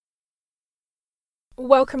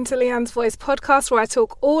Welcome to Leanne's Voice podcast, where I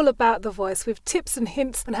talk all about the voice with tips and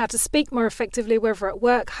hints on how to speak more effectively, whether at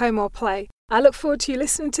work, home or play. I look forward to you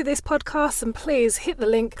listening to this podcast, and please hit the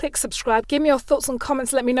link, click subscribe, give me your thoughts and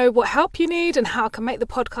comments, let me know what help you need and how I can make the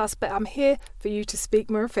podcast better. I'm here for you to speak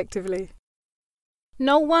more effectively.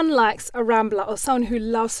 No one likes a rambler or someone who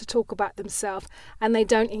loves to talk about themselves and they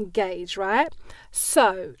don't engage, right?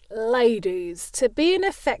 So, ladies, to be an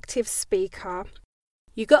effective speaker,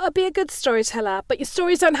 you got to be a good storyteller, but your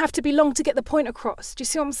stories don't have to be long to get the point across. Do you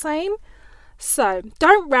see what I'm saying? So,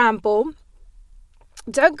 don't ramble.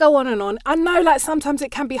 Don't go on and on. I know sometimes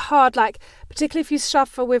it can be hard, particularly if you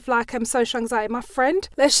suffer with social anxiety. My friend,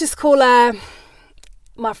 let's just call her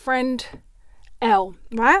my friend Elle,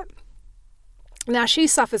 right? Now, she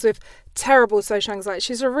suffers with terrible social anxiety.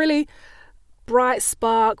 She's a really bright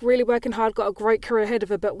spark, really working hard, got a great career ahead of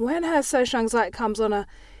her. But when her social anxiety comes on her,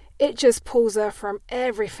 it just pulls her from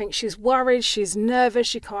everything. She's worried, she's nervous,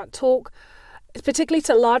 she can't talk. Particularly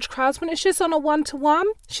to large crowds. When it's just on a one-to-one,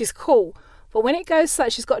 she's cool. But when it goes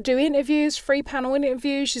she's got to do interviews, free panel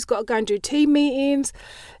interviews, she's got to go and do team meetings.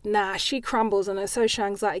 She crumbles and her social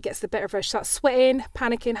anxiety gets the better of her. She starts sweating,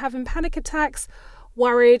 panicking, having panic attacks,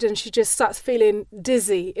 worried, and she just starts feeling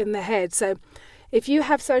dizzy in the head. So if you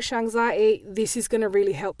have social anxiety, this is going to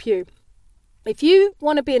really help you. If you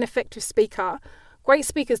want to be an effective speaker, great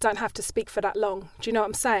speakers don't have to speak for that long. Do you know what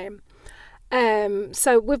I'm saying?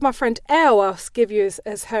 So with my friend Elle, I'll give you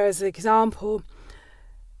as her as an example.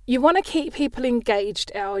 You want to keep people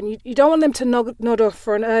engaged, Elle, and you don't want them to nod off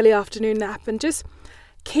for an early afternoon nap, and just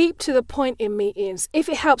keep to the point in meetings. If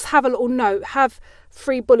it helps, have a little note, have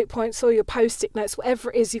 3 bullet points or your post-it notes,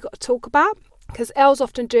 whatever it is you've got to talk about, because Elle's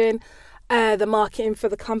often doing the marketing for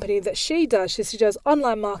the company that she does. She does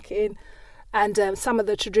online marketing and some of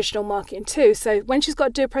the traditional marketing too. So when she's got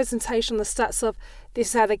to do a presentation on the stats of this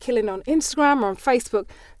is how they're killing on Instagram or on Facebook,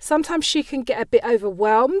 sometimes she can get a bit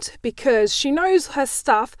overwhelmed because she knows her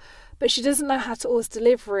stuff, but she doesn't know how to always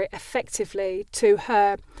deliver it effectively to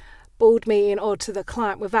her board meeting or to the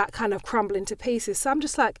client without kind of crumbling to pieces. So I'm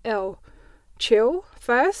just like, Elle, chill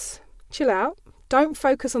first, chill out. Don't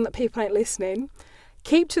focus on that people ain't listening.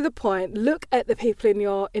 Keep to the point. Look at the people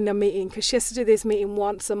in the meeting, because she has to do this meeting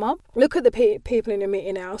once a month. Look at the people in your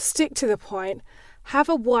meeting now. Stick to the point. Have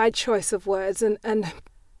a wide choice of words, and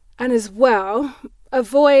as well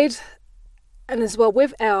avoid. And as well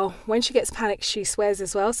with Elle, when she gets panicked, she swears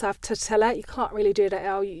as well. So I have to tell her, you can't really do that,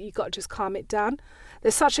 Elle. You got to just calm it down.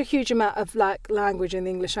 There's such a huge amount of language in the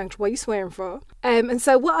English language. What are you swearing for? And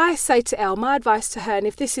so what I say to Elle, my advice to her, and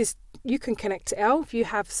if this is, you can connect to Elle if you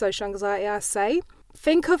have social anxiety, I say,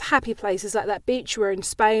 think of happy places like that beach you were in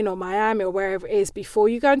Spain or Miami or wherever it is before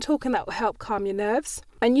you go and talk, and that will help calm your nerves.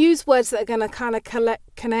 And use words that are going to kind of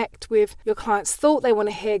connect with your client's thought. They want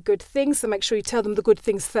to hear good things, so make sure you tell them the good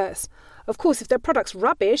things first. Of course, if their product's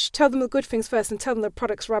rubbish, tell them the good things first and tell them the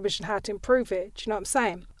product's rubbish and how to improve it. Do you know what I'm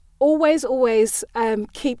saying? Always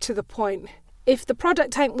keep to the point. If the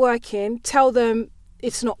product ain't working, tell them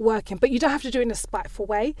it's not working, but you don't have to do it in a spiteful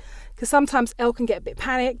way, because sometimes Elle can get a bit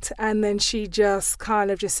panicked and then she just kind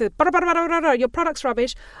of just says, your product's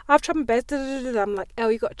rubbish, I've tried my best, I'm like,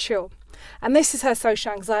 Elle, you got to chill. And this is her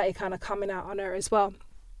social anxiety kind of coming out on her as well.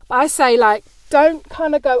 But I say, don't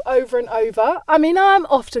kind of go over and over. I mean, I'm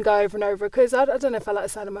often go over and over because I don't know if I like the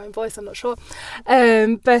sound of my own voice, I'm not sure.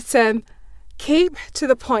 But keep to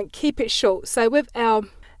the point, keep it short. So with Elle,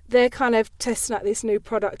 they're kind of testing out this new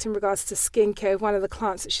product in regards to skincare. One of the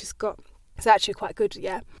clients that she's got is actually quite good,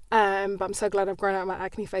 yeah. But I'm so glad I've grown out of my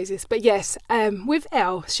acne phases. But yes, with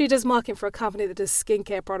Elle, she does marketing for a company that does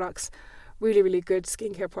skincare products, really, really good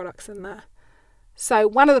skincare products and that. So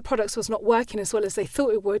one of the products was not working as well as they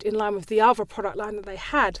thought it would in line with the other product line that they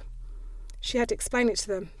had. She had to explain it to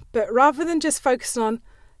them. But rather than just focusing on,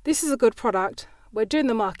 this is a good product, we're doing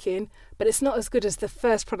the marketing, but it's not as good as the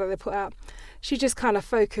first product they put out, she just kind of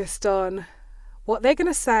focused on what they're going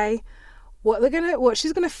to say, what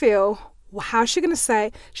she's going to feel, how she's going to say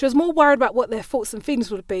it. She was more worried about what their thoughts and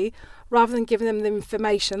feelings would be rather than giving them the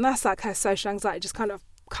information. That's like her social anxiety just kind of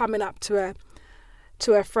coming up to her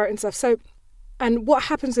throat and stuff. So, and what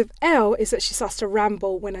happens with Elle is that she starts to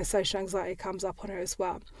ramble when her social anxiety comes up on her as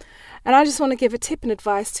well. And I just want to give a tip and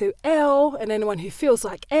advice to Elle and anyone who feels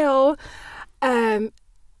like Elle.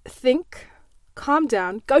 Think, calm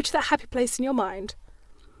down, go to that happy place in your mind.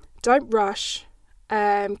 Don't rush.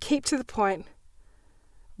 Keep to the point.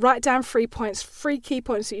 Write down 3 key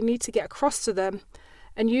points that you need to get across to them,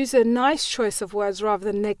 and use a nice choice of words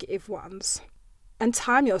rather than negative ones. And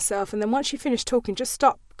time yourself, and then once you finish talking, just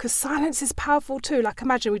stop, because silence is powerful too. Like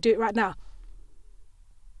imagine we do it right now.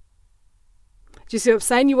 Do you see what I'm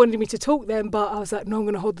saying? You wanted me to talk then, but I was like, no, I'm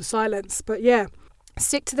going to hold the silence. But yeah,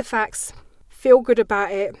 stick to the facts, feel good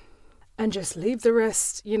about it, and just leave the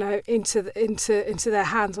rest, into their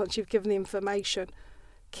hands once you've given the information.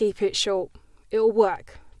 Keep it short. It'll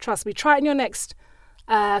work. Trust me. Try it in your next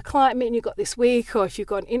client meeting you've got this week, or if you've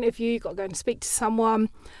got an interview, you've got to go and speak to someone,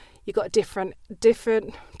 you've got a difficult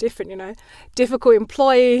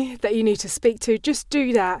employee that you need to speak to. Just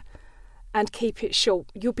do that and keep it short.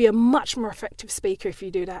 You'll be a much more effective speaker if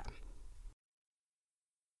you do that.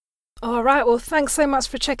 All right, well, thanks so much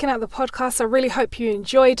for checking out the podcast. I really hope you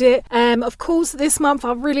enjoyed it. Of course, this month,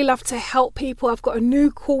 I'd really love to help people. I've got a new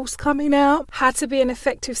course coming out, How to Be an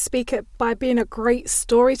Effective Speaker by Being a Great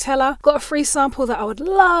Storyteller. Got a free sample that I would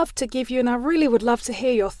love to give you, and I really would love to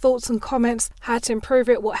hear your thoughts and comments, how to improve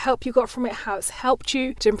it, what help you got from it, how it's helped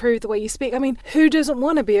you to improve the way you speak. I mean, who doesn't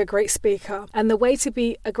want to be a great speaker? And the way to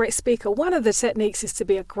be a great speaker, one of the techniques is to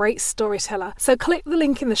be a great storyteller. So click the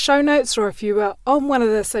link in the show notes, or if you are on one of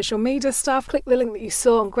the social media stuff, click the link that you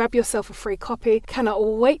saw and grab yourself a free copy. Cannot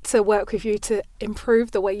wait to work with you to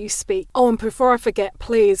improve the way you speak. Oh, and before I forget,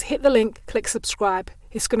 please hit the link, click subscribe.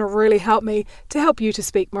 It's going to really help me to help you to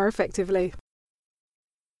speak more effectively.